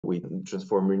We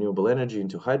transform renewable energy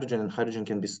into hydrogen, and hydrogen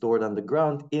can be stored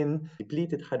underground in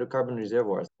depleted hydrocarbon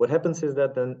reservoirs. What happens is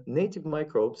that the native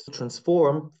microbes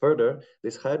transform further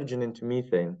this hydrogen into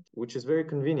methane, which is very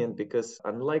convenient because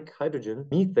unlike hydrogen,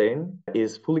 methane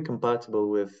is fully compatible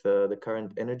with the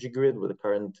current energy grid, with the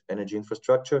current energy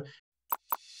infrastructure.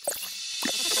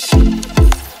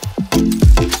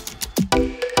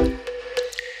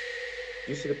 Do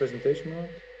you see the presentation now?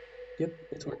 Yep,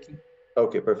 it's working.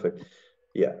 Okay, perfect.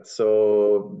 Yeah,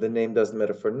 so the name doesn't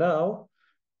matter for now.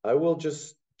 I will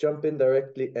just jump in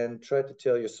directly and try to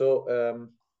tell you. So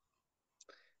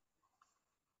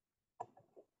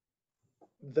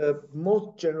the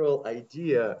most general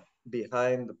idea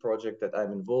behind the project that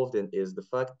I'm involved in is the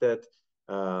fact that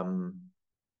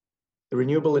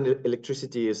renewable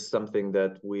electricity is something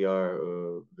that we are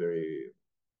very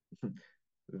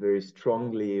very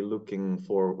strongly looking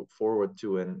forward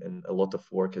to, and a lot of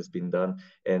work has been done,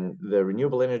 and the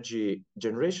renewable energy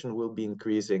generation will be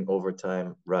increasing over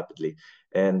time rapidly.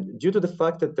 And due to the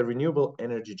fact that the renewable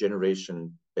energy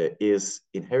generation is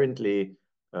inherently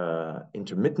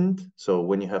intermittent, so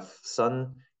when you have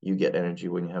sun you get energy,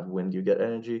 when you have wind you get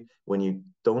energy, when you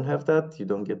don't have that you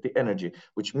don't get the energy,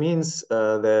 which means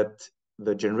that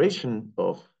the generation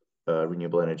of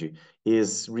renewable energy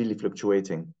is really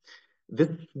fluctuating. This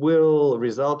will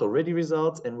result, already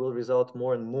results, and will result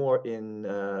more and more in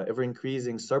ever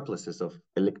increasing surpluses of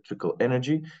electrical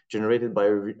energy generated by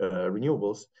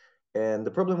renewables. And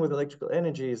the problem with electrical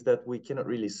energy is that we cannot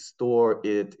really store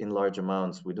it in large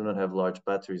amounts. We do not have large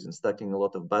batteries, and stacking a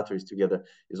lot of batteries together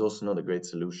is also not a great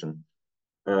solution.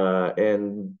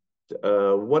 And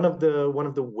one of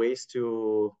the ways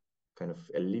to kind of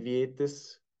alleviate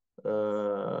this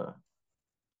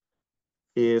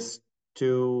is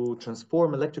to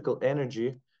transform electrical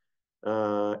energy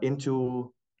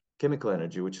into chemical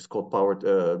energy, which is called power.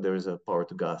 There is a power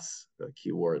to gas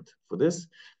keyword for this.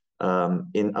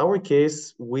 In our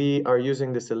case, we are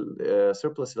using this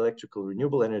surplus electrical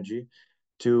renewable energy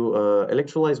to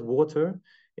electrolyze water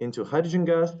into hydrogen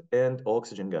gas and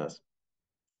oxygen gas.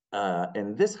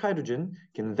 And this hydrogen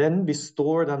can then be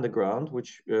stored underground,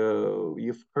 which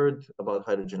you've heard about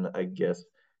hydrogen, I guess,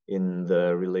 in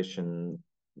the relation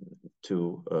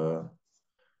to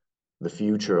the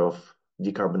future of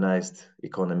decarbonized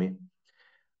economy.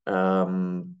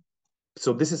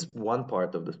 So this is one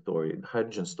part of the story,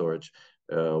 hydrogen storage.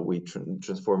 We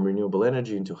transform renewable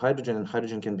energy into hydrogen, and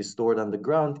hydrogen can be stored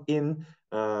underground in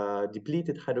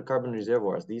depleted hydrocarbon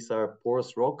reservoirs. These are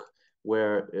porous rock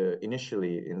where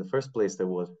initially, in the first place, there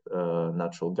was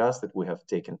natural gas that we have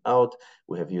taken out,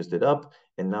 we have used it up,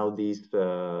 and now these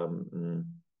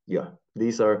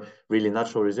these are really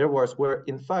natural reservoirs where,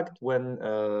 in fact, when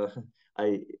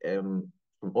I am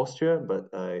from Austria, but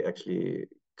I actually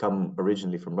come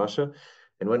originally from Russia.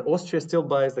 And when Austria still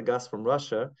buys the gas from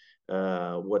Russia,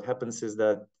 what happens is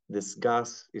that this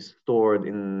gas is stored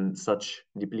in such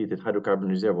depleted hydrocarbon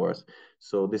reservoirs.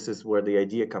 So this is where the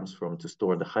idea comes from, to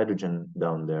store the hydrogen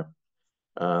down there.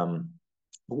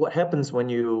 What happens when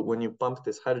you pump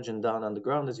this hydrogen down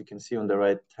underground? As you can see on the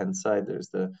right-hand side, there's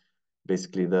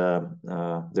basically the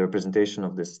representation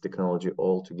of this technology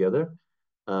all together.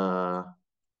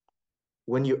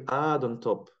 When you add on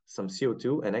top some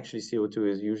CO2, and actually CO2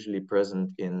 is usually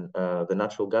present in the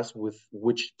natural gas with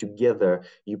which together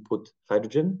you put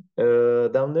hydrogen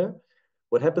down there,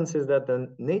 what happens is that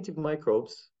the native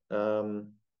microbes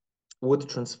would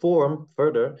transform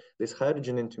further this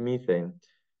hydrogen into methane,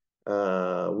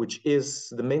 which is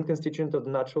the main constituent of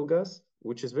the natural gas,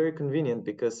 which is very convenient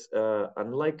because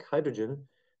unlike hydrogen,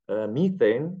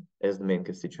 methane, as the main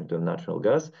constituent of natural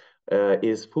gas,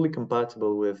 is fully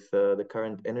compatible with the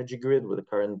current energy grid, with the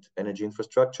current energy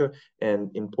infrastructure, and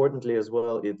importantly as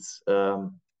well, it's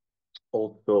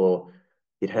also,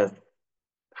 it has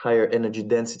higher energy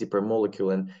density per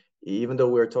molecule. And even though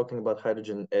we're talking about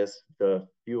hydrogen as the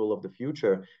fuel of the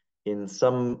future, in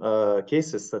some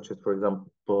cases, such as, for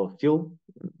example,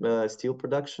 steel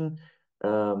production,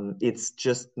 it's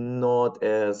just not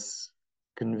as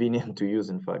convenient to use,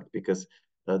 in fact, because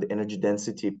the energy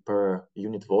density per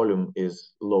unit volume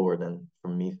is lower than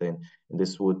from methane. And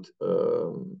this would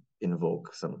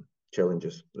invoke some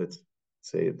challenges, let's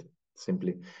say it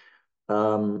simply.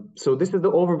 So this is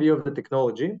the overview of the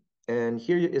technology. And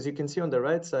here, as you can see on the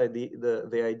right side,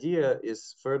 the idea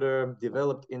is further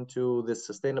developed into this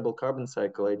sustainable carbon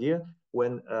cycle idea,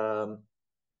 when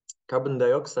carbon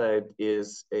dioxide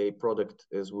is a product,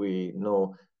 as we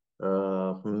know,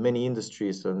 from many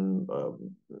industries, and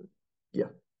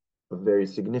a very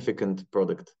significant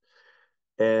product.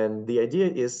 And the idea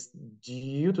is,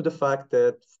 due to the fact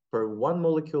that per one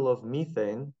molecule of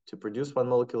methane, to produce one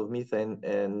molecule of methane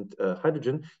and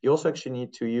hydrogen, you also actually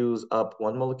need to use up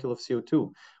one molecule of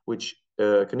CO2, which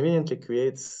conveniently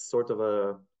creates sort of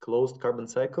a closed carbon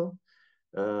cycle.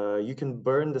 You can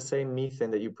burn the same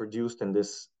methane that you produced in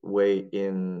this way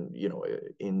in,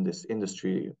 in this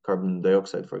industry, carbon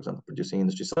dioxide, for example, producing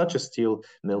industry such as steel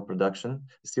production,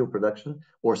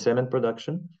 or cement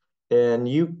production. And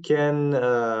you can,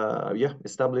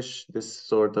 establish this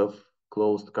sort of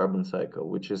closed carbon cycle,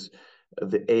 which is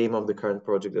the aim of the current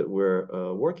project that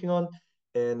we're working on.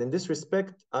 And in this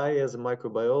respect, I, as a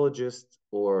microbiologist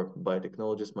or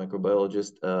biotechnologist,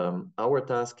 microbiologist, our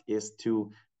task is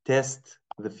to test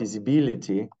the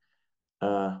feasibility.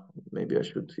 Maybe I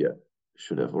should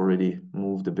have already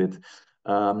moved a bit.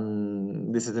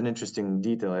 This is an interesting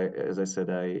detail. As I said,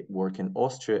 I work in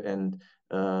Austria, and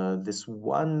this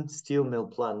one steel mill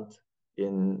plant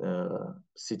in a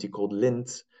city called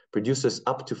Linz produces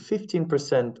up to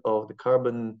 15% of the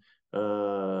carbon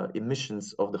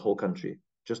emissions of the whole country.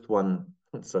 Just one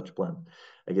such plant.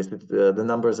 I guess the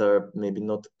numbers are maybe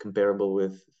not comparable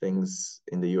with things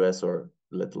in the US or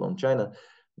let alone China,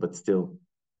 but still.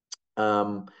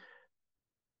 The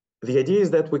idea is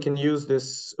that we can use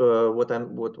this. What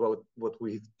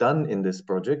we've done in this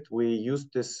project, we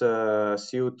used this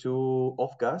CO2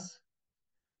 off gas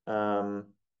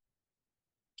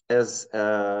as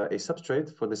a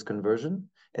substrate for this conversion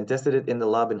and tested it in the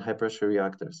lab in high pressure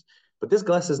reactors. But this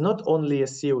gas is not only a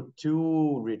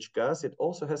CO2 rich gas, it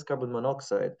also has carbon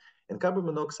monoxide. And carbon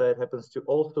monoxide happens to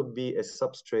also be a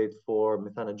substrate for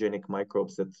methanogenic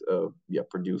microbes that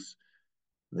produce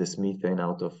this methane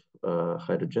out of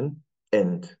hydrogen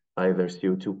and either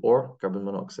CO2 or carbon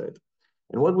monoxide.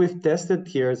 And what we've tested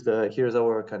here's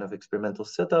our kind of experimental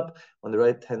setup. On the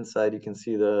right hand side, you can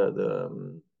see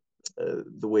the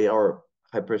way our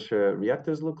high pressure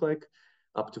reactors look like.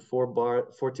 Up to 40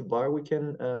 bar, we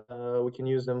can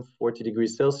use them 40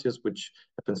 degrees Celsius, which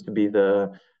happens to be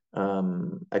the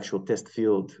actual test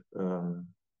field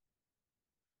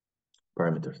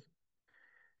parameters.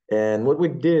 And what we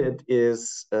did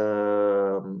is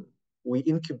we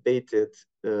incubated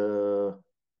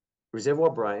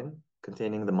reservoir brine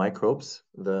containing the microbes,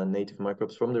 the native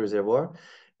microbes from the reservoir,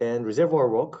 and reservoir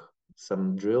rock,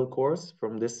 some drill cores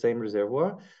from this same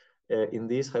reservoir, in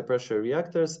these high pressure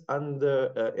reactors, and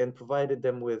provided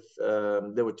them with,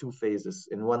 there were two phases.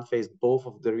 In one phase, both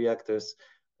of the reactors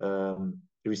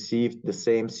received the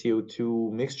same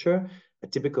CO2 mixture, a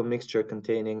typical mixture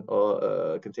containing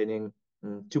 2.5%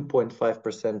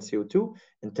 CO2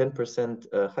 and 10%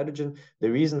 hydrogen.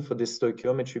 The reason for this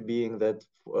stoichiometry being that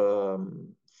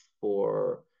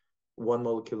for one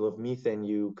molecule of methane,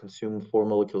 you consume 4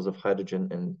 molecules of hydrogen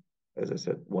and, as I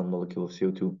said, 1 molecule of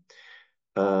CO2.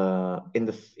 In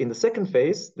the second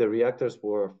phase, the reactors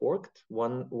were forked.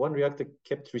 One reactor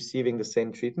kept receiving the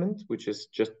same treatment, which is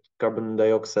just carbon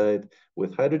dioxide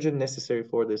with hydrogen necessary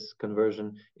for this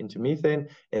conversion into methane.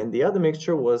 And the other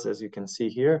mixture was, as you can see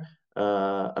here,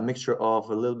 a mixture of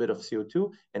a little bit of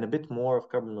CO2 and a bit more of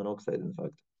carbon monoxide, in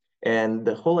fact. And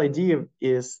the whole idea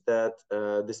is that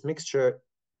this mixture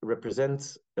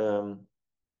represents the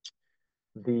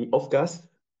off gas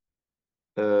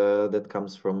that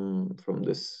comes from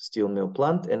this steel mill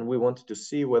plant, and we wanted to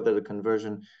see whether the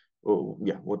conversion,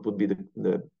 what would be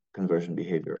the conversion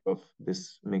behavior of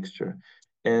this mixture.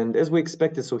 And as we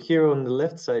expected, so here on the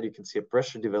left side, you can see a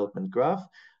pressure development graph.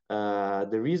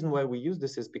 The reason why we use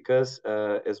this is because,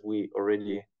 as we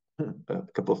already a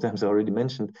couple of times already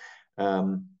mentioned,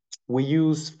 we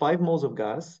use 5 moles of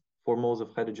gas, 4 moles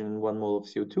of hydrogen, and 1 mole of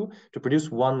CO2 to produce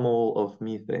 1 mole of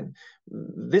methane.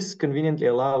 This conveniently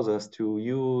allows us to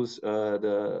use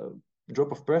the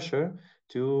drop of pressure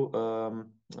to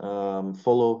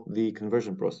follow the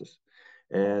conversion process.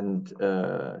 And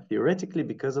theoretically,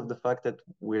 because of the fact that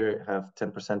we have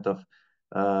 10% of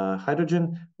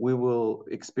hydrogen, we will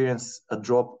experience a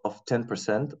drop of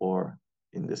 10%, or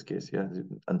in this case,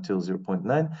 until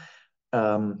 0.9,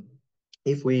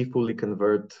 if we fully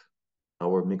convert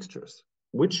our mixtures,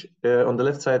 which on the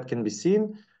left side can be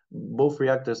seen. Both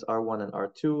reactors R1 and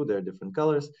R2, they're different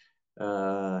colors,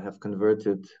 have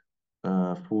converted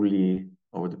fully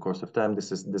over the course of time.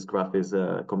 This graph is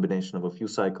a combination of a few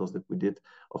cycles that we did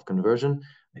of conversion,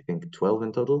 I think 12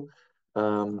 in total.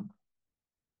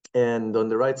 And on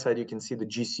the right side, you can see the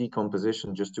GC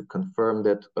composition, just to confirm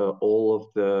that all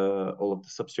of the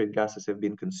substrate gases have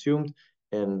been consumed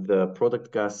and the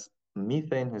product gas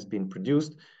methane has been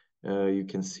produced. You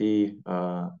can see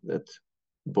that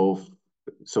both,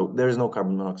 so there is no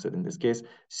carbon monoxide in this case.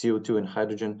 CO2 and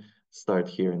hydrogen start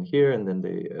here and here, and then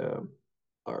they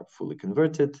are fully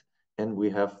converted, and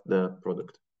we have the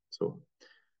product.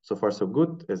 So far so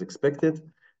good, as expected.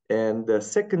 And the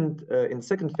second, in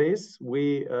second phase,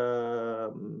 we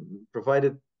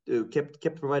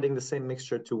kept providing the same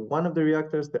mixture to one of the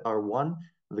reactors, the R1,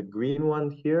 the green one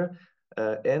here,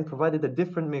 and provided a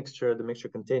different mixture, the mixture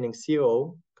containing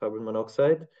CO, carbon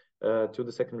monoxide, to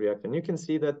the second reactor. And you can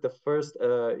see that the first,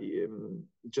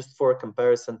 just for a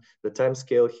comparison, the time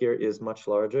scale here is much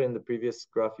larger. In the previous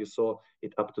graph, you saw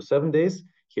it up to 7 days.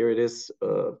 Here it is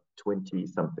 20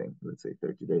 something, let's say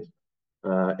 30 days.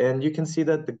 And you can see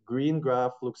that the green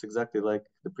graph looks exactly like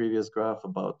the previous graph,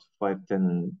 about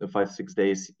 5-6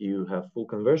 days, you have full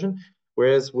conversion.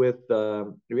 Whereas with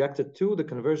reactor 2, the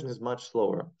conversion is much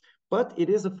slower. But it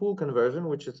is a full conversion,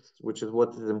 which is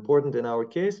what is important in our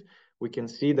case. We can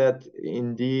see that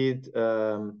indeed,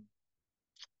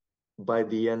 by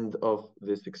the end of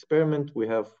this experiment, we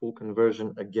have full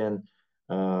conversion again,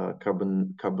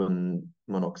 carbon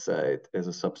monoxide as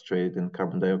a substrate and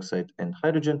carbon dioxide and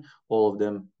hydrogen, all of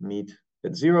them meet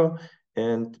at 0,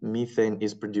 and methane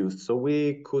is produced. So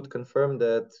we could confirm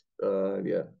that,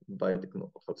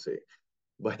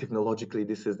 biotechnologically,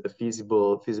 this is a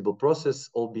feasible process,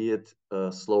 albeit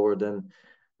slower than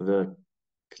the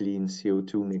clean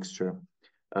CO2 mixture.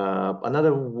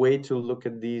 Another way to look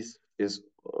at these is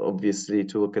obviously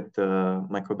to look at the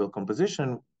microbial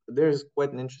composition. There's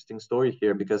quite an interesting story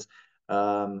here because,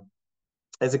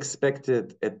 as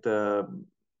expected at the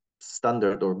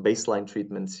standard or baseline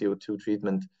treatment, CO2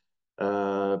 treatment,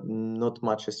 not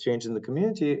much has changed in the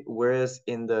community, whereas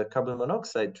in the carbon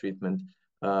monoxide treatment,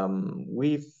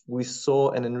 we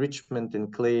saw an enrichment in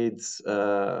clades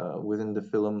within the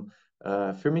phylum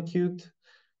Firmicute,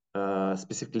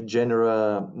 specifically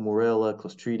genera, Morella,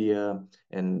 Clostridia,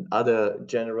 and other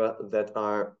genera that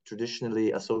are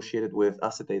traditionally associated with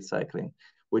acetate cycling,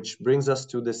 which brings us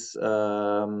to this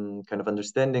kind of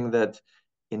understanding that,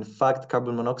 in fact,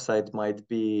 carbon monoxide might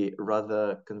be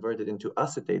rather converted into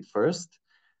acetate first,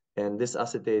 and this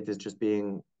acetate is just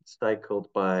being cycled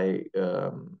by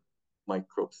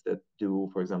microbes that do,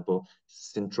 for example,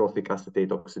 syntrophic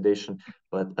acetate oxidation.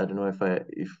 But I don't know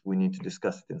if we need to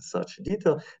discuss it in such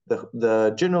detail.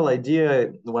 The general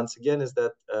idea, once again, is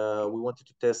that we wanted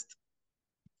to test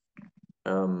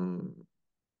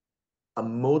a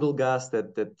modal gas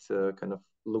that kind of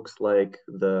looks like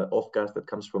the off gas that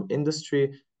comes from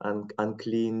industry, and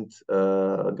uncleaned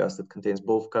gas that contains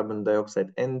both carbon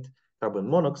dioxide and carbon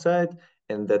monoxide,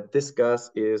 and that this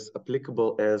gas is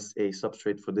applicable as a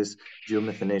substrate for this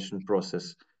geo-methanation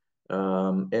process.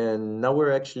 And now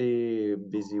we're actually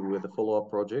busy with a follow-up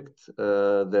project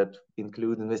that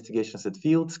include investigations at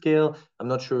field scale. I'm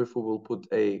not sure if we will put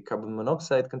a carbon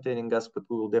monoxide containing gas, but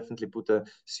we will definitely put a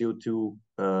CO2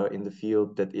 in the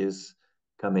field that is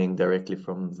coming directly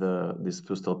from this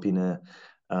voestalpine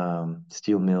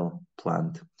steel mill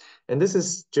plant. And this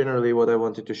is generally what I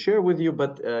wanted to share with you.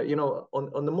 But you know,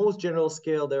 on the most general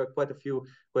scale, there are quite a few.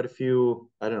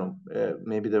 I don't know.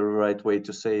 Maybe the right way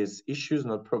to say is issues,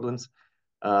 not problems.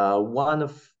 One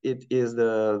of it is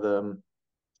the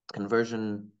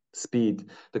conversion speed.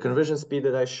 The conversion speed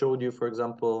that I showed you, for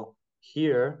example,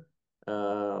 here,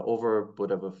 over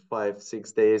whatever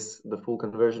 5-6 days, the full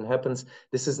conversion happens.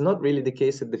 This is not really the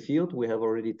case at the field. We have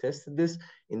already tested this.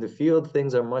 In the field,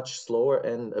 things are much slower,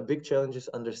 and a big challenge is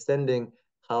understanding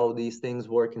how these things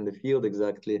work in the field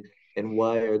exactly, and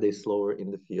why are they slower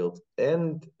in the field.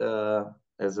 And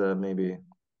as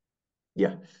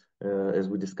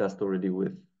we discussed already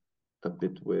with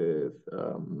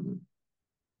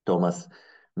Thomas,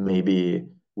 maybe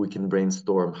we can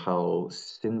brainstorm how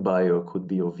SynBio could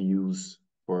be of use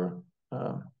for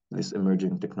this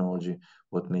emerging technology.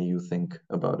 What may you think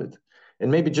about it?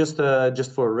 And maybe just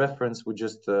for reference, we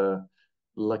just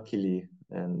luckily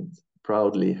and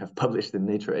proudly have published in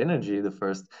Nature Energy the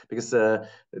first, because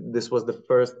this was the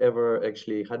first ever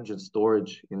actually hydrogen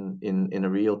storage in a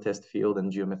real test field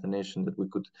and geomethanation that we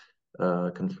could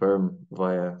confirm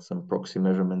via some proxy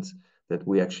measurements that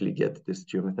we actually get this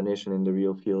geomethanation in the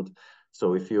real field.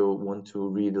 So if you want to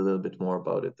read a little bit more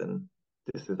about it, then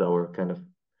this is our kind of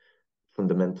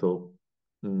fundamental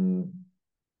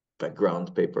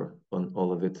background paper on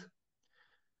all of it.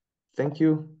 Thank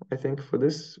you, I think, for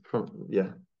this.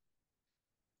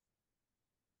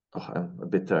 I'm a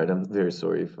bit tired. I'm very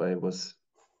sorry if it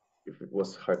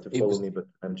was hard to follow me, but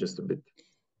I'm just a bit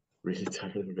really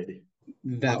tired already.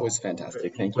 That was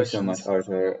fantastic. Thank you so much,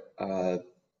 Artur.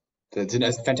 It's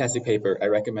a fantastic paper. I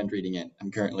recommend reading it.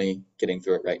 I'm currently getting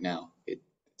through it right now.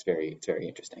 It's very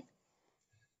interesting.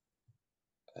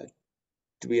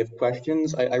 Do we have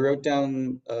questions? I wrote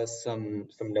down some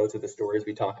notes of the stories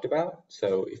we talked about.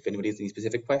 So if anybody has any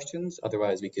specific questions,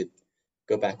 otherwise we could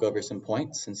go back over some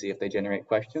points and see if they generate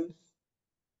questions.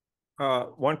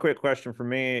 One quick question for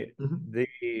me.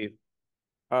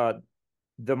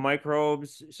 The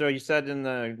microbes, so you said in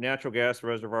the natural gas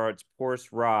reservoir, it's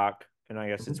porous rock, and I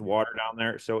guess it's water down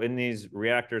there. So in these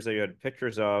reactors that you had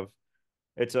pictures of,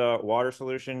 it's a water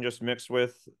solution just mixed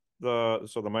with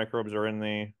so the microbes are in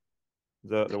the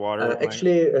water.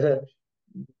 Actually,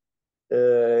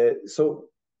 so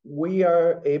we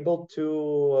are able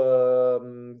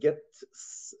to get.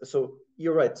 So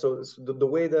you're right. So the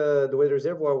way the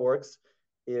reservoir works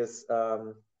is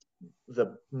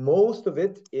the most of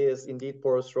it is indeed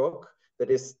porous rock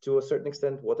that is to a certain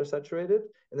extent water saturated,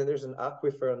 and then there's an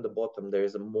aquifer on the bottom. There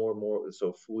is a more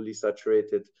so fully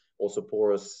saturated, also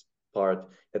porous part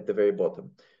at the very bottom.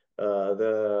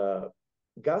 The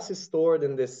gas is stored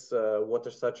in this water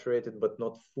saturated but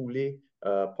not fully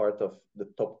part of the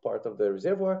top part of the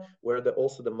reservoir, where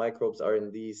also the microbes are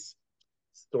in these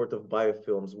sort of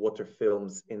biofilms, water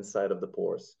films inside of the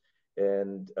pores.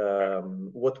 And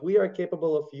what we are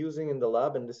capable of using in the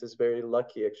lab, and this is very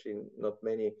lucky, actually, not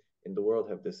many in the world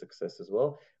have this success as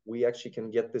well. We actually can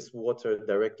get this water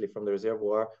directly from the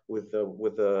reservoir with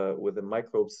the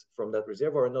microbes from that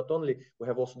reservoir. And not only, we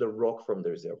have also the rock from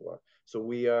the reservoir. So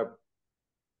we are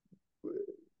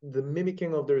the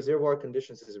mimicking of the reservoir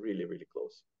conditions is really, really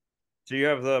close. So you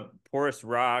have the porous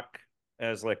rock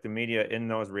as like the media in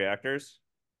those reactors?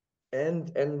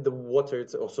 And the water,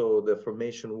 it's also the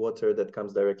formation water that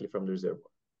comes directly from the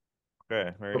reservoir.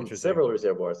 Okay, very From interesting. several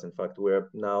reservoirs, in fact. We're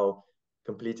now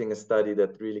completing a study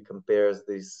that really compares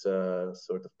these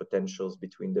sort of potentials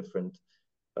between different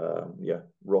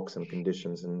rocks and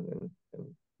conditions and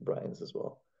brines as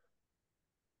well.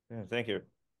 Yeah, thank you.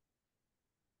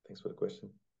 Thanks for the question.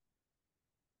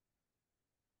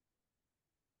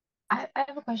 I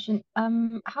have a question.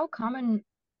 How common,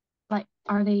 like,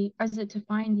 is it to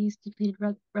find these depleted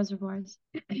reservoirs,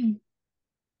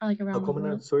 like around the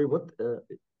world? Sorry, what?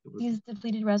 These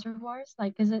depleted reservoirs,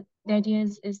 like, the idea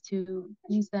is to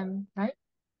use them, right?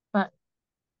 But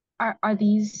are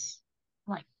these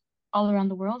like all around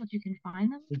the world that you can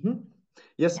find them?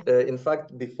 Yes, in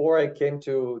fact, before I came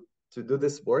to do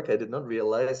this work, I did not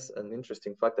realize an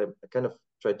interesting fact. I kind of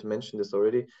tried to mention this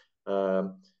already.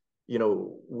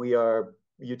 We are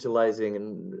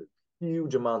utilizing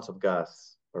huge amounts of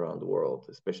gas around the world,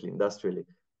 especially industrially.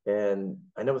 And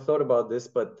I never thought about this,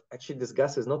 but actually this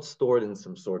gas is not stored in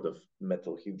some sort of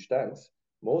metal huge tanks.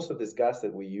 Most of this gas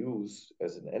that we use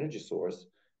as an energy source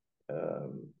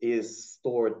is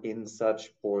stored in such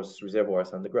porous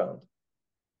reservoirs underground.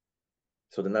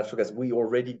 So the natural gas, we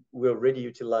already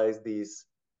utilize these.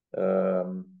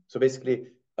 So basically,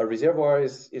 a reservoir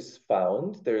is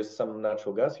found. There's some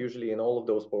natural gas. Usually in all of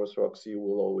those porous rocks, you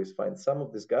will always find some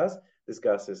of this gas. This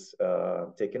gas is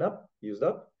taken up, used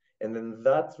up. And then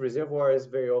that reservoir is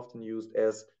very often used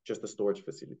as just a storage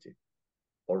facility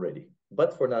already,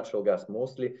 but for natural gas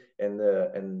mostly.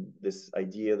 And this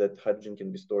idea that hydrogen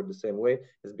can be stored the same way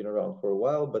has been around for a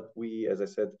while. But we, as I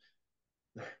said,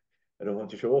 I don't want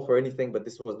to show off or anything, but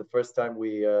this was the first time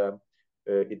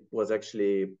it was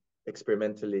actually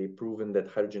experimentally proven that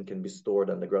hydrogen can be stored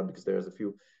underground, because there's a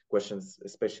few questions,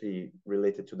 especially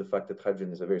related to the fact that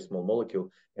hydrogen is a very small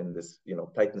molecule, and this,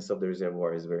 tightness of the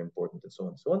reservoir is very important, and so on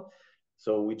and so on.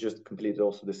 So we just completed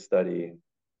also this study,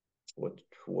 what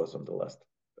was on the last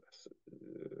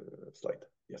slide.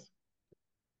 Yes.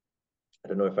 I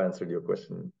don't know if I answered your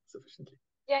question sufficiently.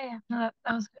 Yeah, no,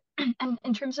 that was good. And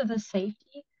in terms of the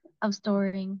safety of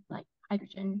storing like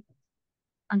hydrogen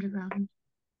underground,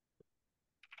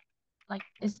 like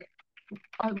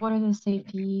what are the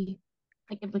safety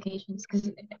implications? Because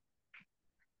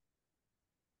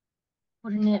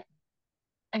wouldn't it,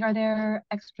 are there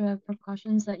extra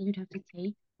precautions that you'd have to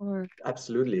take? Or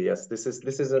absolutely, yes. This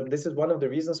is one of the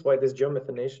reasons why this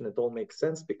geo-methanation, it all makes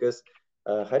sense, because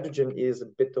hydrogen is a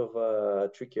bit of a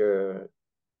trickier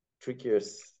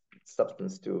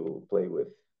substance to play with,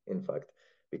 in fact,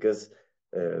 because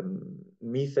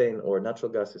methane or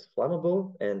natural gas is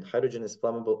flammable, and hydrogen is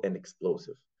flammable and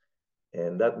explosive.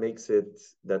 And that makes it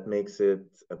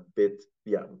a bit,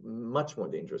 much more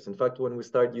dangerous. In fact, when we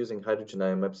start using hydrogen, I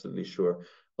am absolutely sure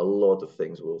a lot of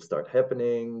things will start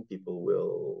happening. People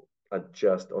will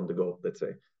adjust on the go, let's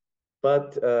say.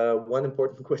 But one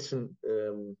important question,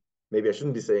 maybe I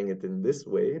shouldn't be saying it in this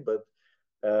way, but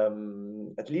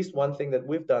at least one thing that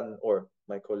we've done, or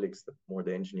my colleagues, more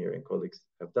the engineering colleagues,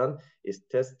 have done, is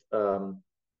test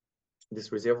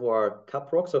this reservoir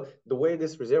cap rock. So the way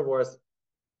this reservoirs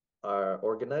are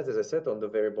organized, as I said. On the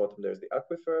very bottom, there's the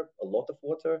aquifer, a lot of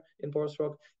water in porous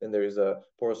rock. Then there is a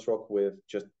porous rock with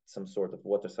just some sort of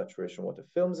water saturation, water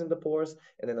films in the pores.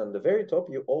 And then on the very top,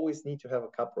 you always need to have a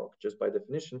cap rock, just by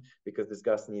definition, because this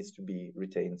gas needs to be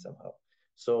retained somehow.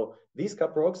 So these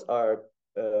cap rocks are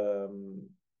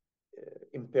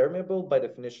impermeable by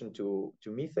definition to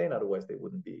methane, otherwise they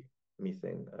wouldn't be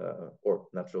methane or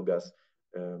natural gas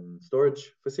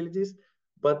storage facilities.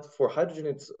 But for hydrogen,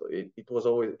 it was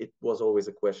always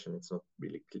a question. It's not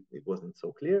really, it wasn't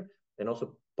so clear. And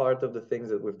also part of the things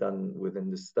that we've done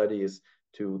within this study is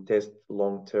to test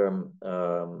long-term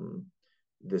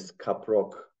this cap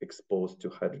rock exposed to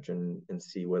hydrogen and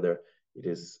see whether it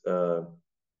is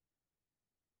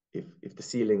if the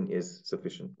sealing is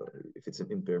sufficient, if it's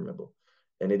impermeable.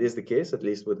 And it is the case, at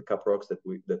least with the cap rocks that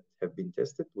have been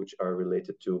tested, which are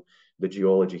related to the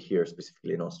geology here,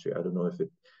 specifically in Austria. I don't know if it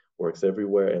works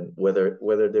everywhere and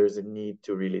whether there's a need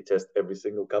to really test every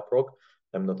single cap rock.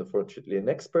 I'm not unfortunately an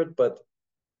expert, but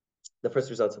the first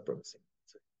results are promising.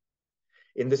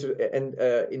 In this, and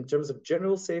in terms of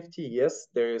general safety, yes,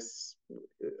 there is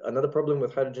another problem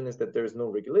with hydrogen is that there is no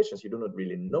regulations. You do not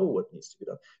really know what needs to be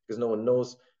done because no one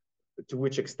knows to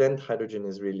which extent hydrogen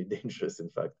is really dangerous, in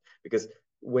fact. Because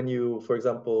when you, for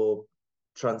example,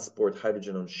 transport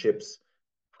hydrogen on ships,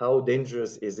 how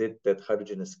dangerous is it that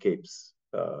hydrogen escapes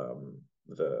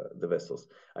the vessels?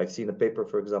 I've seen a paper,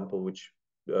 for example, which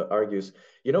argues,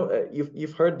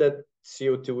 you've heard that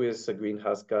CO2 is a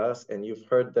greenhouse gas, and you've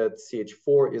heard that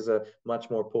CH4 is a much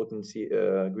more potent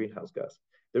greenhouse gas.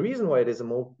 The reason why it is a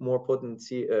more potent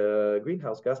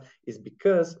greenhouse gas is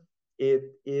because it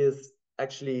is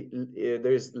actually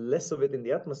there's less of it in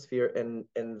the atmosphere, and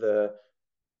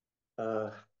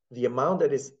the amount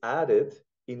that is added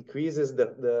increases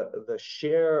the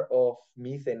share of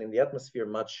methane in the atmosphere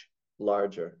much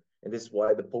larger, and this is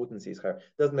why the potency is higher.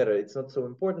 Doesn't matter, it's not so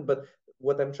important, but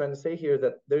what I'm trying to say here is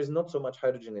that there's not so much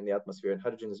hydrogen in the atmosphere, and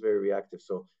hydrogen is very reactive,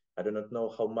 so I do not know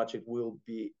how much it will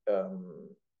be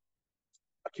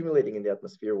accumulating in the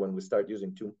atmosphere when we start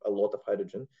using a lot of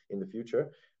hydrogen in the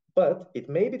future. But it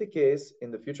may be the case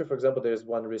in the future, for example, there's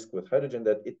one risk with hydrogen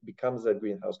that it becomes a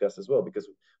greenhouse gas as well, because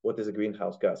what is a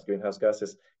greenhouse gas? Greenhouse gas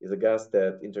is a gas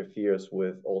that interferes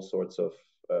with all sorts of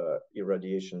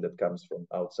irradiation that comes from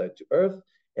outside to Earth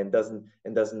and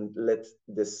doesn't let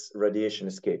this radiation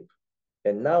escape.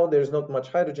 And now there's not much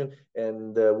hydrogen,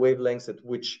 and the wavelengths at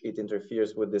which it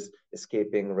interferes with this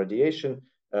escaping radiation,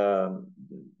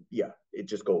 yeah, it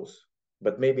just goes.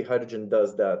 But maybe hydrogen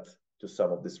does that to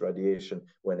some of this radiation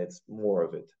when it's more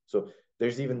of it. So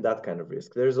there's even that kind of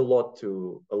risk. There's a lot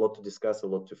to discuss, a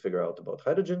lot to figure out about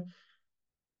hydrogen,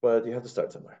 but you have to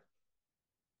start somewhere.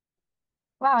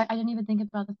 Wow, I didn't even think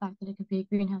about the fact that it could be a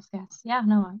greenhouse gas. Yeah,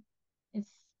 no,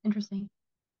 it's interesting.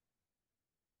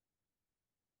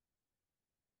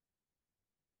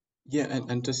 Yeah,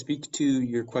 and to speak to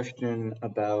your question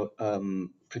about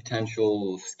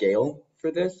potential scale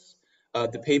for this,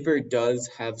 the paper does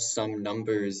have some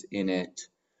numbers in it.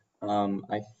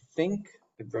 I think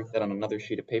I wrote that on another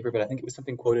sheet of paper, but I think it was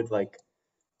something quoted like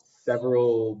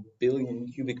several billion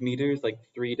cubic meters, like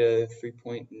 3 to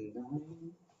 3.9.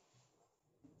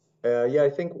 Yeah, I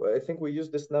think we use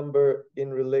this number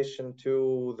in relation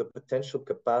to the potential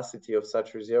capacity of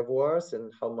such reservoirs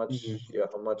and how much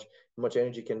how much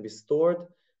energy can be stored.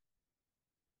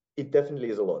 It definitely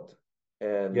is a lot.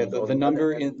 And yeah, the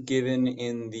number given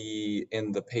in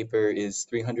the paper is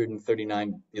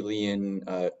 339 billion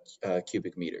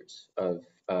cubic meters of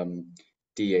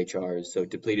DHRs, so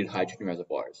depleted hydrogen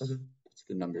reservoirs. That's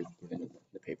the number given in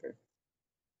the paper.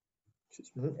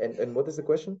 And what is the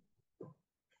question?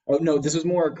 Oh no, this was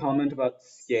more a comment about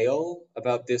scale,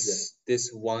 about this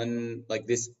one, like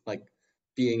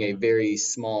being a very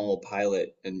small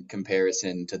pilot in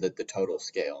comparison to the total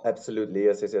scale. Absolutely,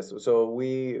 yes. So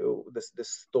the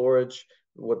storage,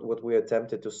 what we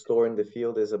attempted to store in the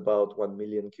field is about 1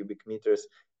 million cubic meters,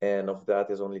 and of that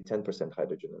is only 10%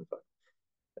 hydrogen, in fact.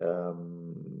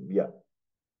 Yeah.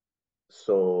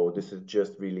 So this is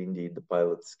just really indeed the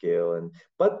pilot scale,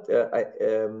 but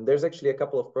there's actually a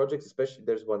couple of projects, especially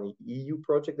there's one EU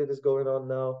project that is going on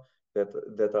now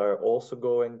that are also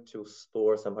going to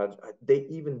store some hydrogen. They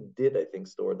even did, I think,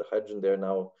 store the hydrogen. They're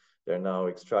now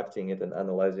extracting it and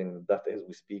analyzing the data as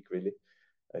we speak. Really,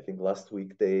 I think last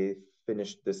week they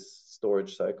finished this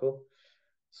storage cycle,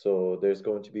 so there's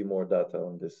going to be more data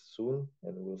on this soon,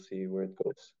 and we'll see where it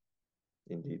goes.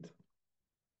 Indeed.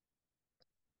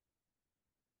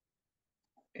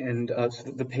 And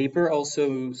so the paper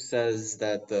also says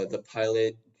that the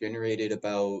pilot generated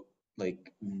about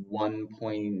like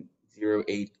 1.0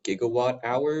 0.08 gigawatt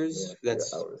hours. Yeah,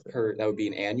 That's hours, per, that would be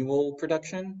an annual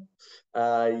production.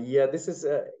 Yeah, this is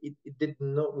it did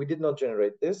not, we did not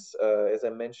generate this, as I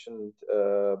mentioned,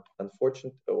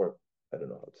 unfortunate, or I don't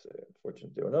know how to say,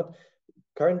 unfortunately or not.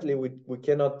 Currently, we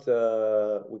cannot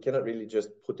really just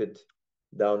put it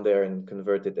down there and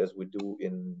convert it as we do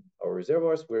in our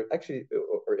reservoirs. We're actually,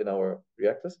 or in our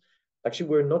reactors. Actually,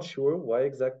 we're not sure why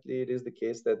exactly it is the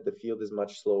case that the field is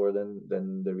much slower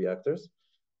than the reactors.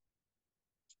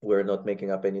 We're not making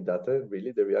up any data,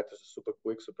 really. The reactors are super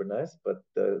quick, super nice, but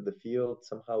the field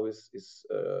somehow is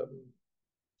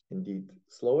indeed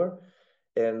slower.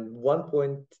 And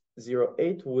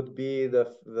 1.08 would be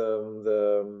the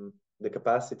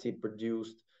capacity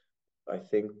produced, I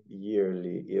think,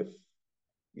 yearly, if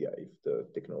the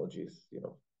technology is,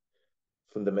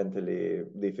 fundamentally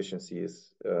the efficiency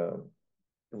is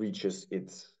reaches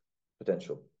its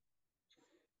potential.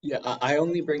 Yeah, I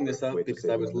only bring this up because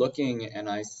I was looking and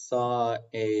I saw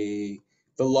one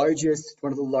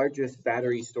of the largest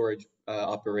battery storage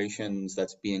operations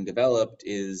that's being developed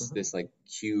is this like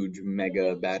huge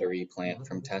mega battery plant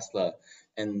from Tesla,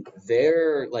 and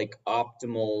their like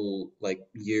optimal like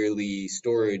yearly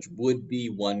storage would be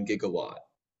 1 gigawatt,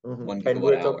 1 And gigawatt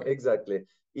we're hour. talking exactly,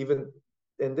 even,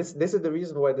 and this is the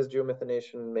reason why this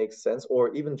geo-methanation makes sense,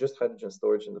 or even just hydrogen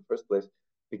storage in the first place,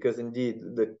 because indeed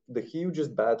the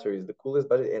hugest batteries, the coolest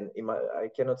battery, and I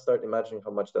cannot start imagining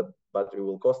how much that battery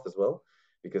will cost as well,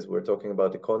 because we're talking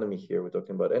about economy here, we're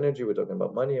talking about energy, we're talking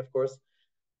about money, of course.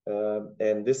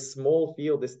 And this small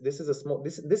field,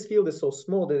 this field is so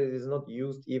small that it is not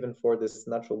used even for this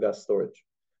natural gas storage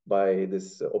by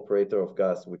this operator of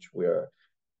gas, which we are,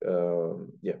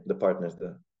 the partners,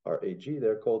 the RAG,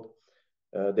 they're called.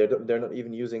 They're not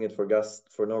even using it for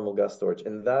normal gas storage,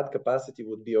 and that capacity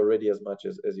would be already as much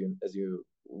as you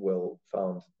well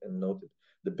found and noted,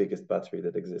 the biggest battery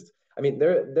that exists. I mean,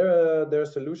 there are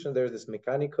solutions. There's this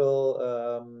mechanical.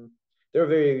 There are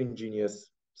very ingenious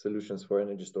solutions for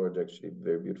energy storage, actually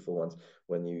very beautiful ones,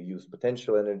 when you use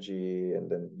potential energy and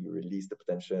then you release the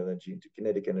potential energy into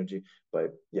kinetic energy by,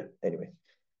 anyway,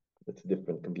 that's a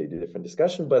completely different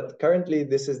discussion. But currently,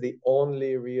 this is the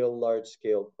only real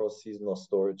large-scale cross-seasonal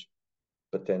storage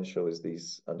potential, is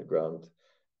these underground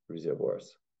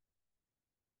reservoirs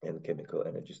and chemical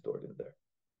energy stored in there.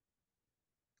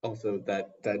 Also,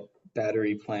 that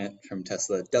battery plant from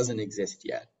Tesla doesn't exist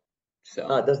yet.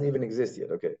 So it doesn't even exist yet.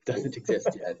 Okay, doesn't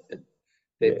exist yet.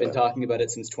 They've been talking about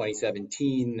it since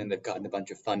 2017, and they've gotten a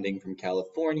bunch of funding from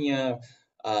California.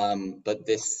 But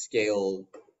this scale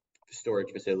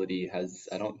storage facility has,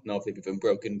 I don't know if they've even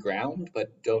broken ground,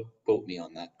 but don't quote me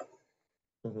on that.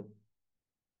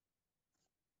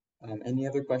 Any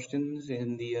other questions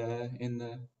in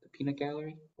the peanut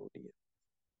gallery?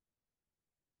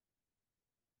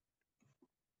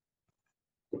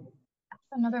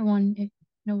 Another one, if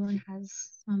no one has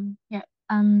yet.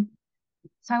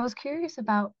 So I was curious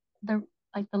about the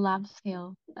lab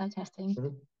scale testing,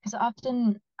 because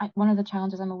often one of the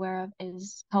challenges I'm aware of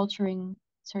is culturing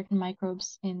certain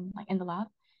microbes in the lab,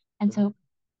 and so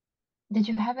did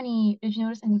you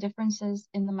notice any differences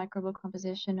in the microbial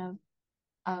composition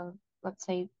of let's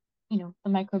say the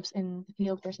microbes in the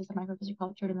field versus the microbes you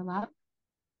cultured in the lab?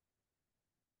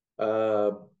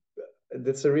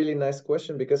 That's a really nice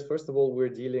question, because first of all, we're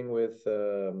dealing with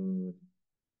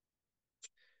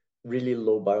really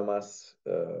low biomass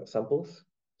samples,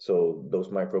 so those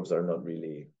microbes are not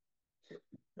really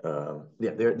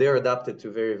they're adapted to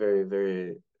very, very,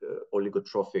 very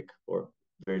oligotrophic or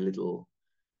very little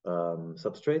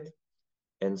substrate.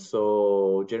 And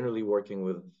so generally working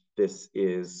with this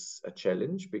is a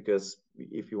challenge, because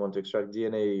if you want to extract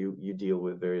DNA, you deal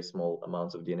with very small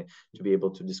amounts of DNA to be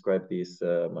able to describe these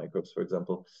microbes, for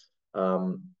example.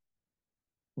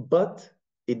 But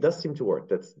it does seem to work.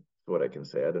 That's what I can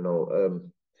say. I don't know.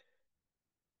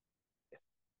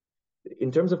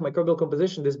 In terms of microbial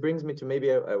composition, this brings me to,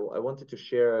 maybe I wanted to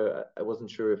share, I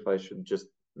wasn't sure if I should just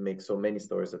make so many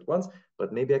stories at once,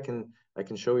 but maybe I can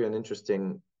show you an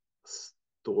interesting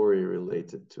story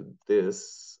related to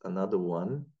this, another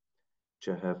one,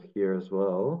 which I have here as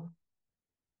well.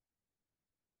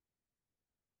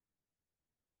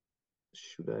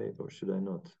 Should I or should I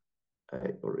not?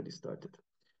 I already started.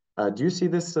 Do you see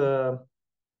this? Do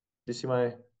you see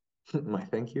my my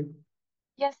thank you?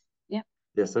 Yes. Yeah.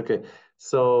 Yes. Okay.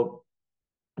 So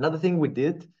another thing we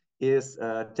did is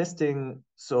testing.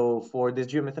 So for this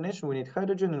geomethanation, we need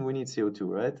hydrogen and we need CO2,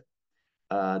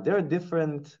 right? There are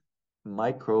different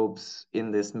microbes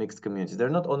in this mixed community. They're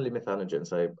not only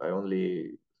methanogens. I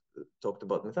only talked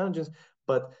about methanogens,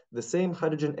 but the same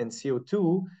hydrogen and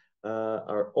CO2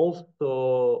 are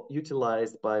also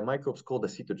utilized by microbes called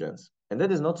acetogens. And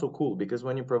that is not so cool, because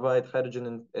when you provide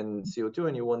hydrogen and CO2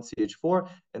 and you want CH4,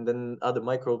 and then other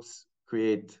microbes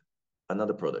create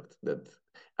another product that,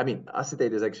 I mean,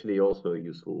 acetate is actually also a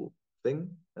useful thing,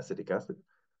 acetic acid,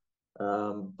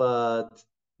 but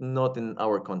not in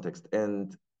our context.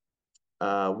 And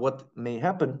what may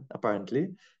happen apparently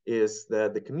is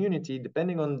that the community,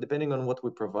 depending on what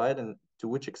we provide and to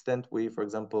which extent we, for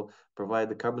example, provide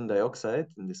the carbon dioxide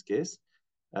in this case,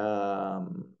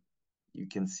 you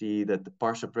can see that the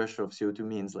partial pressure of CO2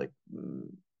 means like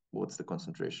what's the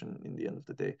concentration in the end of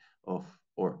the day of,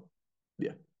 or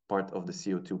yeah, part of the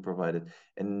CO2 provided.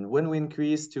 And when we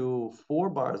increase to 4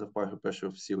 bars of partial pressure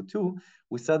of CO2,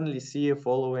 we suddenly see a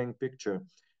following picture.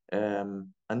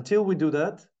 Until we do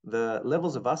that, the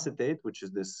levels of acetate, which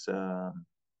is this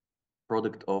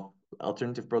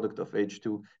alternative product of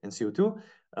H2 and CO2,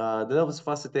 the levels of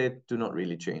acetate do not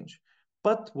really change.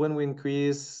 But when we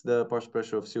increase the partial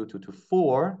pressure of CO2 to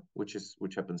 4, which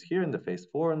happens here in the phase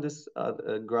 4 on this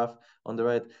graph on the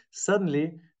right,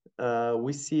 suddenly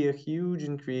we see a huge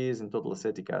increase in total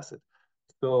acetic acid.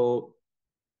 So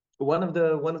one of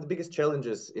the biggest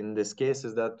challenges in this case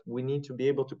is that we need to be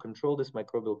able to control this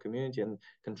microbial community and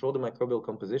control the microbial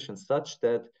composition such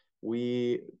that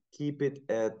we keep it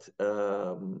at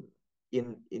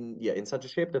in such a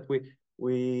shape that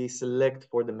we select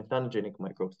for the methanogenic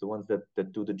microbes, the ones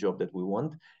that do the job that we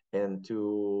want, and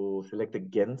to select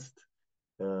against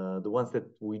the ones that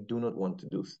we do not want to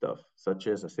do stuff, such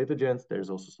as acetogens. There's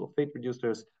also sulfate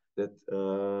reducers that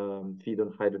feed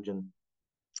on hydrogen.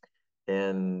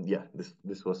 And yeah,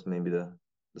 this was maybe the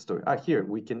story. Here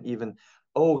we can even,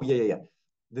 oh yeah.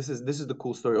 This is the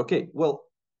cool story. Okay, well,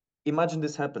 imagine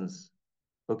this happens.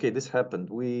 Okay, this happened.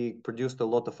 We produced a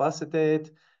lot of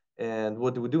acetate, and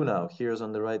what do we do now? Here's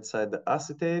on the right side the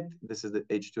acetate. This is the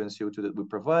H2 and CO2 that we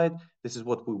provide. This is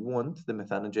what we want, the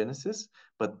methanogenesis.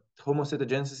 But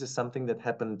homocetogenesis is something that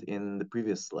happened in the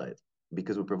previous slide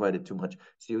because we provided too much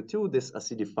CO2. This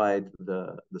acidified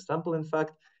the sample, in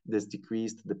fact. This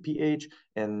decreased the pH,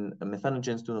 and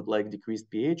methanogens do not like decreased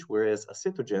pH, whereas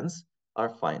acetogens are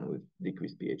fine with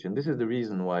decreased pH. And this is the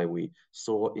reason why we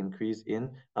saw increase in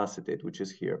acetate, which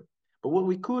is here. But what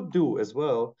we could do as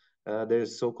well,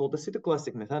 there's so-called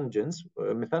acetoclastic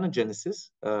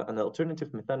methanogenesis, an alternative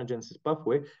methanogenesis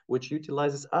pathway, which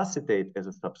utilizes acetate as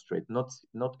a substrate, not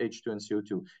H2 and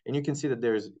CO2. And you can see that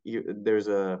there's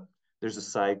a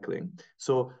cycling.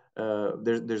 So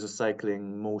there's a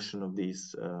cycling motion of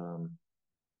these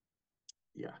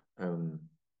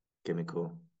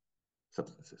chemical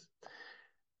substances.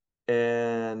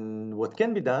 And what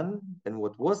can be done and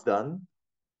what was done,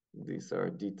 these are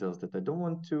details that I don't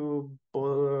want to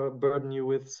burden you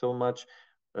with so much.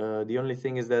 The only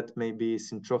thing is that maybe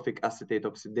syntrophic acetate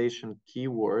oxidation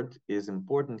keyword is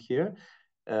important here,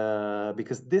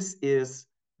 because this is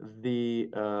the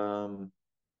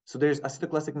so there's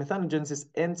acetoclastic methanogenesis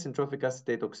and syntrophic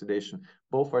acetate oxidation.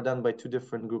 Both are done by two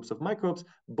different groups of microbes.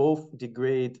 Both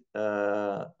degrade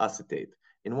acetate.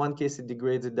 In one case, it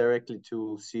degrades it directly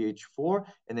to CH4,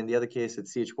 and in the other case,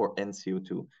 it's CH4 and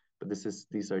CO2. But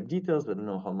these are details. I don't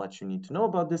know how much you need to know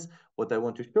about this. What I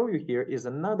want to show you here is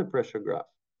another pressure graph,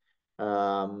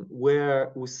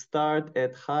 where we start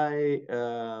at high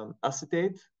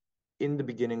acetate in the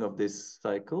beginning of these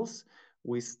cycles.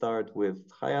 We start with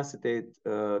high acetate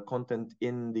content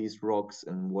in these rocks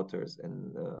and waters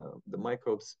and the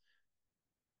microbes.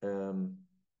 And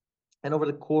over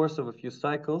the course of a few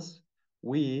cycles,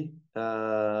 we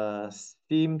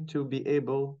seem to be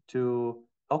able to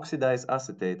oxidize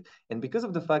acetate. And because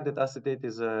of the fact that acetate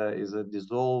is a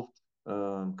dissolved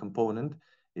component,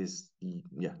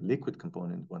 liquid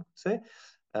component, one could say,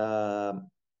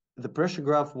 the pressure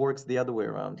graph works the other way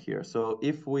around here. So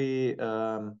if we,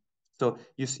 so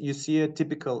you see a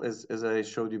typical, as I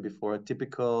showed you before, a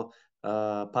typical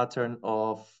pattern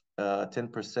of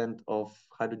 10% of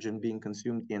hydrogen being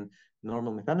consumed in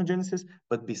normal methanogenesis.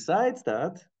 But besides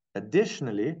that,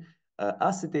 additionally,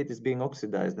 acetate is being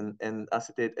oxidized, and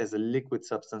acetate as a liquid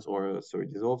substance, or sorry,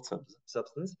 dissolved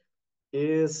substance,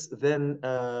 is then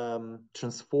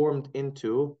transformed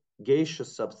into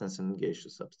gaseous substance and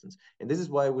gaseous substance. And this is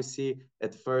why we see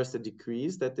at first a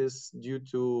decrease that is due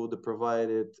to the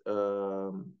provided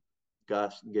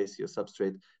gaseous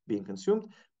substrate being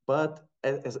consumed. But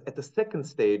at the second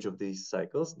stage of these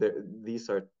cycles, these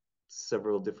are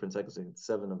several different cycles, I think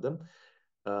 7 of them,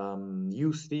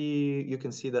 you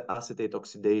can see the acetate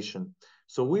oxidation.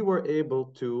 So we were able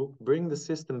to bring the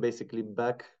system basically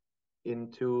back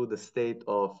into the state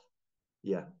of,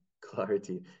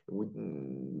 clarity,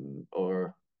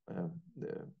 or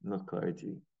not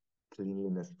clarity,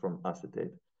 cleanliness from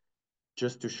acetate.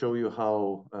 Just to show you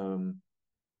how,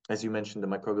 as you mentioned, the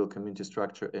microbial community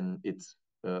structure and its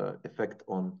effect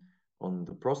on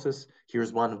the process.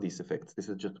 Here's one of these effects. This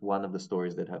is just one of the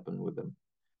stories that happened with them.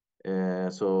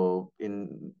 So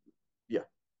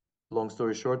long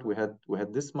story short, we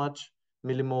had this much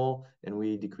millimole, and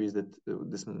we decreased it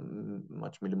this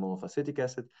much millimole of acetic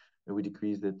acid, and we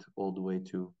decreased it all the way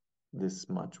to this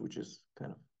much, which is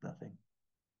kind of nothing.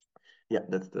 Yeah,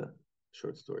 that's the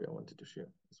short story I wanted to share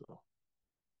as well.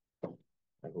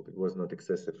 I hope it was not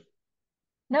excessive.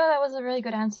 No, that was a really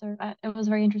good answer. It was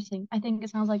very interesting. I think it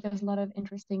sounds like there's a lot of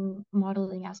interesting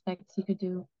modeling aspects you could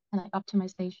do and like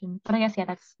optimization. But I guess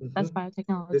that's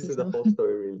biotechnology. This is the whole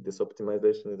story, really. This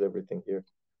optimization is everything here.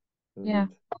 Indeed. Yeah.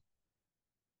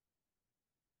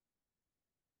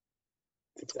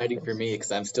 It's exciting for me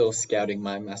because I'm still scouting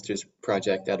my master's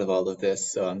project out of all of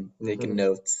this, so I'm making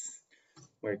notes.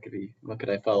 What could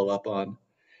I follow up on?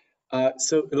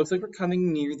 So it looks like we're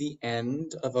coming near the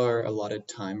end of our allotted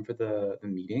time for the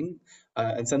meeting.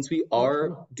 And since we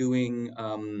are doing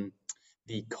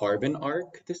the carbon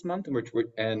arc this month,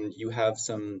 and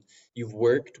you've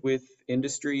worked with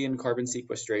industry and carbon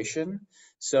sequestration.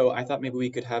 So I thought maybe we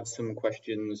could have some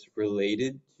questions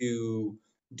related to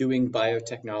doing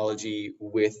biotechnology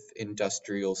with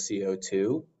industrial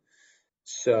CO2.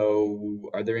 So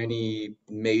are there any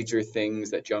major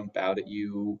things that jump out at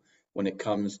you when it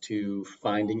comes to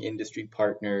finding industry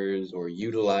partners or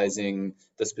utilizing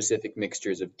the specific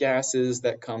mixtures of gases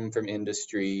that come from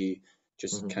industry?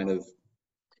 Just kind of.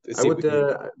 I would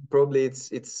probably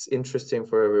it's interesting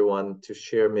for everyone to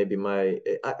share maybe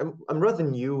I'm rather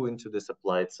new into this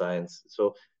applied science.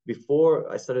 So before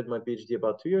I started my PhD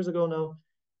about 2 years ago now,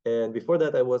 and before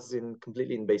that I was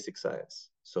completely in basic science.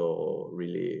 So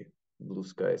really blue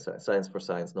sky science for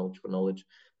science, knowledge for knowledge.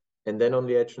 And then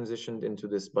only I transitioned into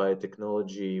this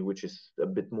biotechnology, which is a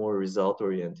bit more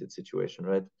result-oriented situation,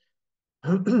 right?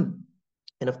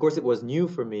 And of course, it was new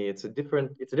for me. It's a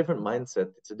different mindset.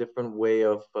 It's a different way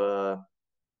of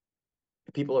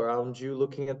people around you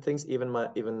looking at things. Even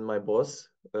my boss,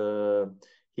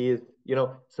 he is.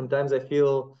 Sometimes I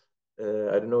feel.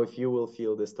 I don't know if you will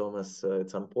feel this, Thomas, at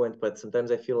some point, but sometimes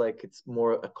I feel like it's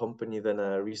more a company than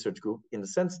a research group, in the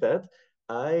sense that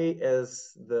I,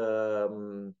 as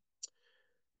the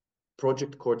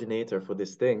project coordinator for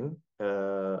this thing,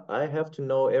 I have to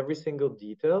know every single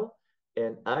detail,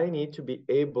 and I need to be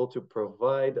able to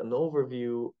provide an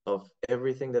overview of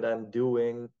everything that I'm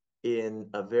doing in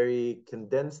a very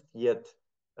condensed yet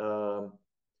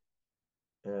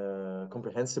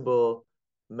comprehensible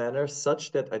manner,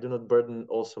 such that I do not burden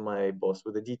also my boss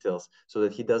with the details, so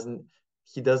that he doesn't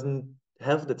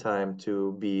have the time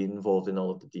to be involved in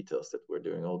all of the details that we're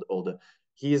doing.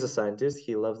 He is a scientist.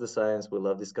 He loves the science. We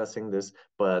love discussing this,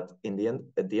 but at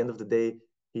the end of the day,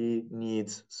 he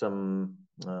needs some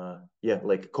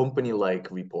like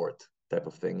company-like report type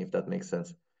of thing, if that makes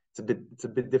sense. It's a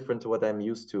bit different to what I'm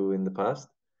used to in the past.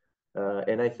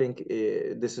 And I think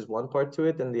this is one part to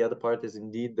it, and the other part is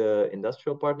indeed the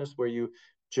industrial partners, where you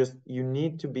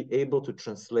need to be able to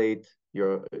translate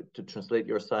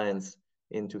your science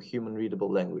into human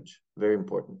readable language. Very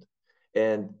important.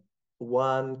 And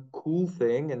one cool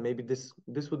thing, and maybe this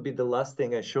would be the last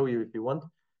thing I show you if you want,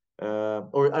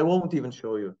 or I won't even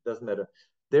show you. Doesn't matter.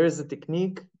 There is a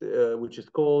technique which is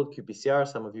called qPCR.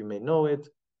 Some of you may know it.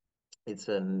 It's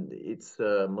a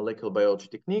molecular biology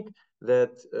technique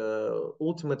that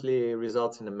ultimately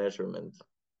results in a measurement,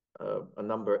 a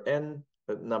number n,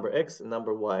 a number x, a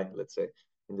number y. Let's say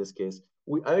in this case,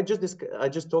 I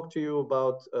just talked to you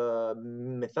about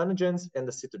methanogens and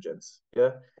acetogens.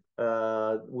 Yeah,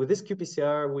 with this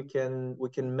qPCR, we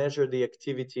can measure the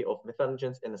activity of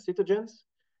methanogens and acetogens.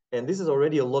 And this is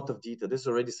already a lot of detail. This is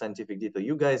already scientific detail.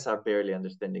 You guys are barely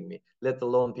understanding me, let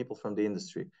alone people from the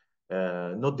industry.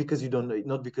 Not because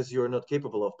you're not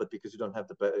capable of, but because you don't have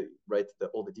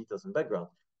all the details and background.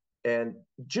 And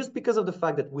just because of the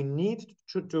fact that we need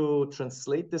to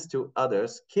translate this to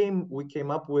others, we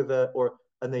came up with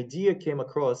an idea came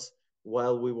across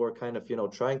while we were kind of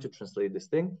trying to translate this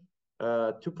thing,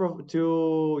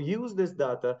 to use this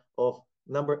data of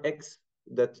number X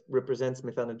that represents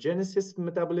methanogenesis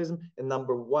metabolism and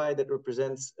number Y that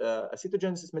represents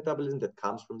acetogenesis metabolism that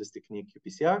comes from this technique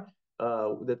qPCR,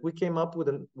 that we came up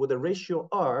with a ratio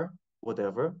R,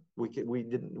 whatever. We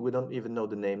don't even know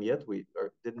the name yet. We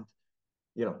didn't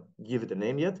give it a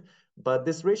name yet, but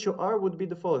this ratio R would be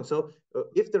the following. So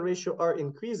if the ratio R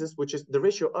increases, which is the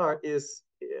ratio R is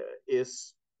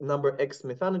number X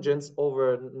methanogens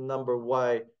over number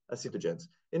Y acetogens.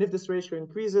 And if this ratio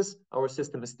increases, our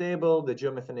system is stable, the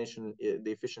geo-methanation,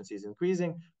 the efficiency is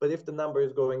increasing. But if the number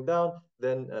is going down,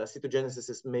 then acetogenesis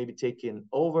is maybe taking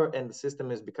over and the system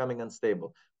is becoming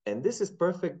unstable. And this is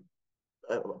perfect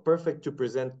to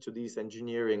present to these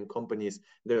engineering companies.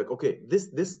 They're like, okay,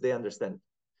 this they understand.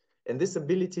 And this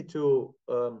ability to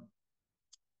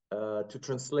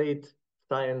translate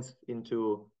science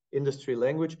into industry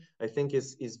language, I think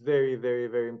is very, very,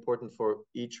 very important for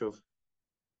each of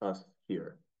us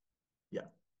here. Yeah,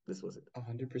 this was it.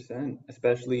 100%,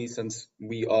 especially since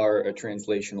we are a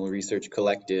translational research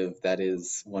collective that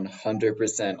is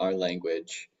 100% our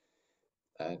language.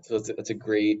 So it's a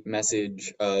great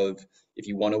message of, if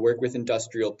you want to work with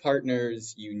industrial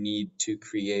partners, you need to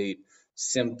create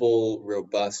simple,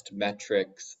 robust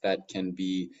metrics that can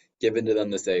be given to them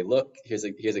to say, look, here's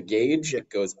a gauge, it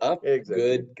goes up,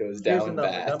 good, goes down,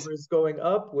 bad. Number is going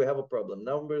up, we have a problem.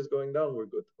 Number is going down, we're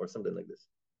good, or something like this.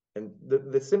 And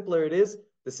the simpler it is,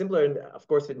 the simpler, and of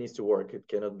course it needs to work. It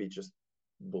cannot be just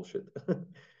bullshit.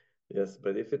 Yes,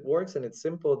 but if it works and it's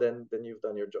simple, then you've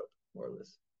done your job, more or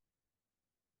less.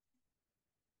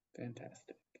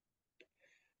 Fantastic.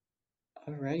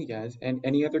 All right, guys. And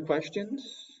any other questions?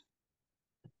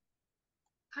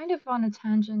 Kind of on a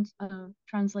tangent of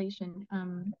translation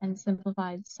and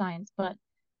simplified science, but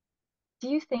do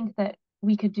you think that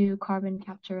we could do carbon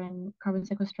capture and carbon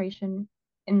sequestration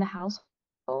in the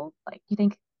household? Like, do you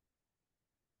think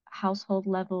household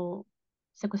level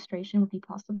sequestration would be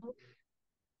possible?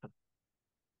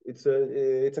 It's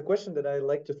a question that I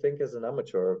like to think as an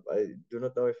amateur. I do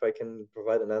not know if I can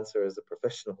provide an answer as a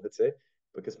professional, let's say,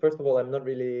 because first of all, I'm not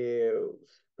really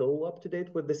so up to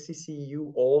date with the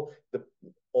CCU, all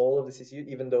of the CCU,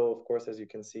 even though, of course, as you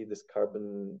can see, this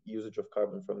carbon usage of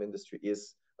carbon from industry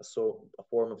is a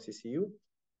form of CCU.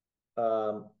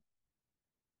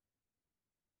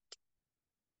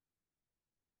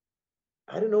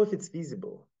 I don't know if it's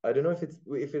feasible. I don't know if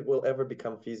it will ever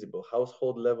become feasible.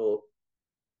 Household level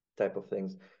type of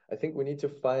things. I think we need to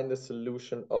find a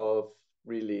solution of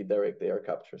really direct air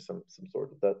capture, some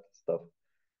sort of that stuff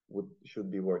should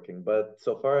be working. But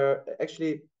so far,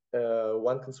 actually,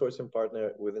 one consortium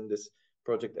partner within this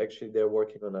project, actually, they're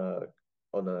working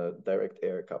on a direct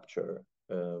air capture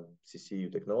CCU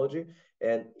technology.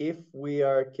 And if we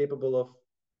are capable of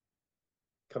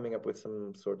coming up with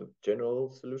some sort of general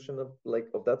solution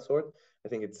of that sort, I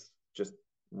think it's just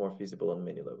more feasible on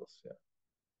many levels. Yeah.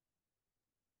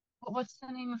 What's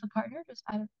the name of the partner?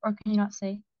 Or can you not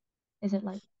say? Is it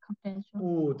like confidential?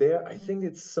 Oh, I think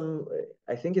it's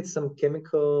some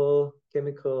chemical.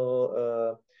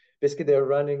 Basically, they're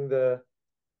running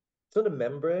it's not a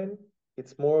membrane.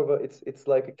 It's more of it's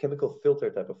like a chemical filter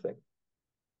type of thing.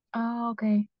 Oh,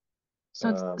 okay. So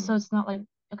it's not like,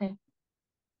 okay.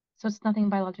 So it's nothing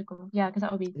biological. Yeah, because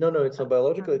that would be No, it's not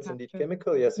biological. It's indeed capture.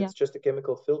 chemical. Yes, Yeah. it's just a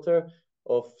chemical filter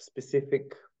of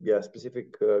specific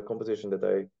composition that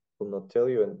I will not tell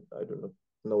you, and I do not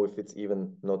know if it's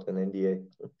even not an NDA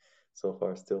so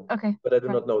far still. Okay. But I do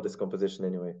not know this composition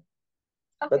anyway.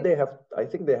 Okay. But I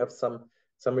think they have some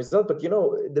result. But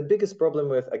the biggest problem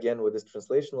with this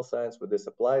translational science, with this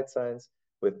applied science,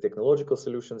 with technological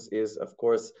solutions is, of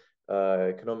course,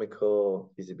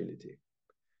 economical feasibility.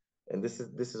 And this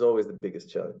is always the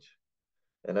biggest challenge.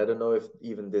 And I don't know if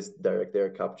even this direct air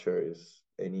capture is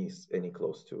any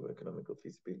close to economical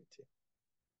feasibility.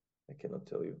 I cannot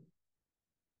tell you.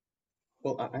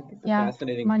 Well, I think the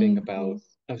fascinating thing about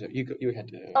sorry, you had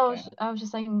to. I was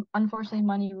just saying, unfortunately,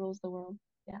 money rules the world.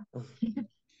 Yeah.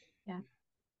 Yeah.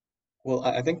 Well,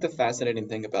 I think the fascinating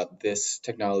thing about this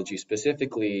technology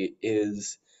specifically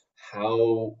is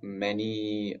how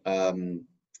many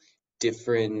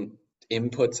different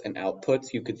inputs and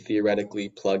outputs you could theoretically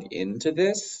plug into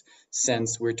this,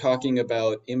 since we're talking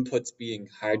about inputs being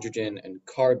hydrogen and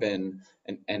carbon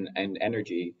and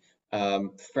energy.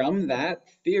 From that,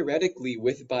 theoretically,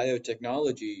 with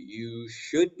biotechnology, you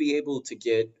should be able to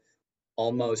get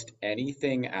almost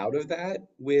anything out of that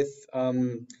with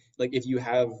like if you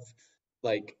have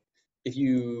like if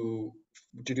you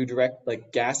to do direct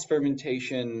like gas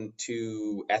fermentation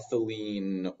to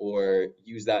ethylene, or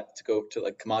use that to go to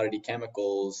like commodity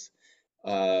chemicals,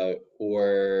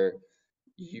 or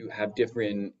you have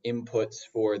different inputs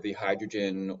for the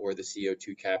hydrogen or the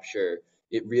CO2 capture,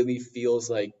 it really feels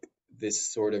like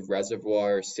this sort of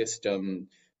reservoir system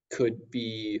could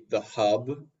be the hub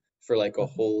for like a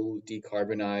whole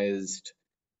decarbonized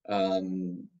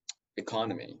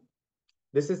economy.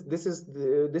 This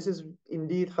is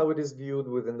indeed how it is viewed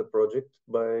within the project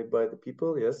by the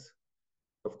people. Yes,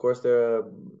 Of course, there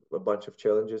are a bunch of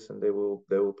challenges, and they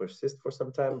will persist for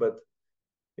some time. But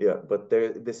yeah, but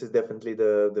this is definitely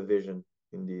the vision,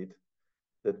 indeed,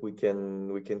 that we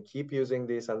can keep using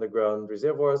these underground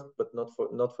reservoirs, but not for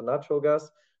natural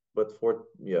gas, but for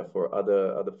for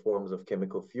other forms of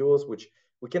chemical fuels, which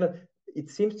we cannot. It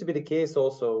seems to be the case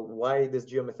also why this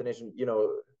geomethanation,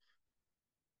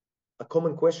 a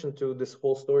common question to this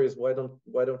whole story is why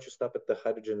don't you stop at the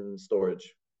hydrogen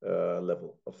storage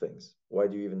level of things? Why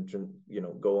do you even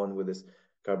go on with this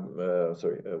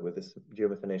with this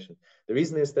geomethanation? The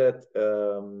reason is that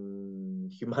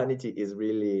humanity is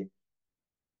really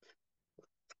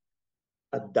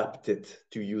adapted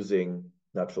to using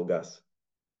natural gas.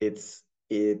 It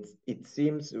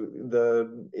seems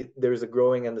there is a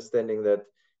growing understanding that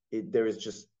there is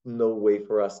just no way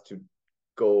for us to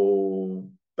go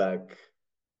back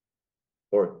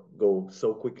or go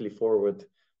so quickly forward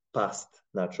past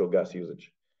natural gas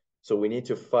usage. So we need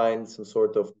to find some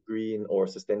sort of green or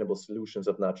sustainable solutions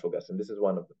of natural gas, and this is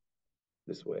one of them,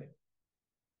 this way.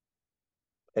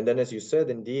 And then, as you said,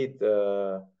 indeed,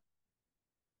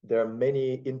 there are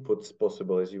many inputs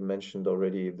possible, as you mentioned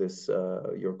already. This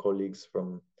your colleagues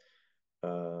from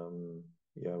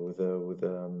with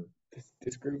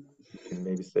this group, you can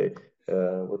maybe say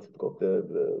what's it called,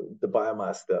 the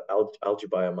biomass, the algae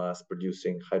biomass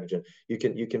producing hydrogen.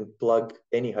 You can plug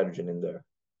any hydrogen in there,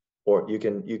 or you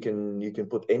can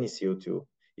put any CO2.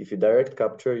 If you direct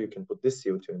capture, you can put this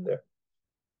CO2 in there,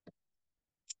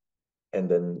 and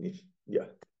then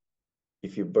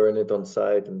if you burn it on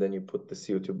site and then you put the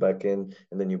CO2 back in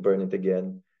and then you burn it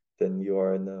again, then you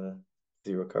are in a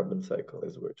zero carbon cycle,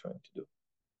 as we're trying to do.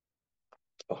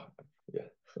 Oh, yeah.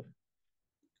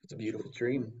 It's a beautiful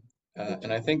dream.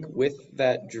 And I think with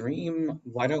that dream,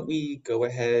 why don't we go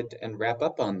ahead and wrap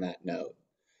up on that note?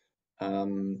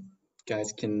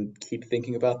 Guys can keep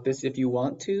thinking about this if you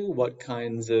want to. What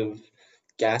kinds of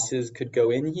gases could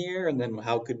go in here, and then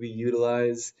how could we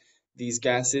utilize these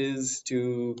gases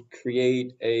to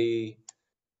create a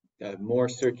more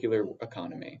circular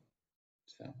economy?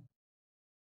 So,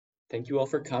 thank you all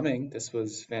for coming. This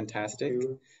was fantastic.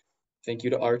 Thank you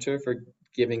to Artur for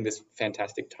giving this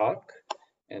fantastic talk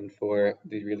and for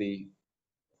the really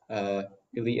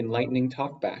enlightening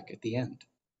talk back at the end.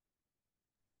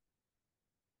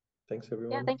 Thanks,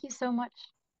 everyone. Yeah, thank you so much.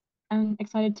 I'm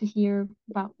excited to hear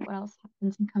about what else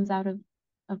happens and comes out of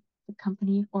the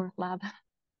company or lab.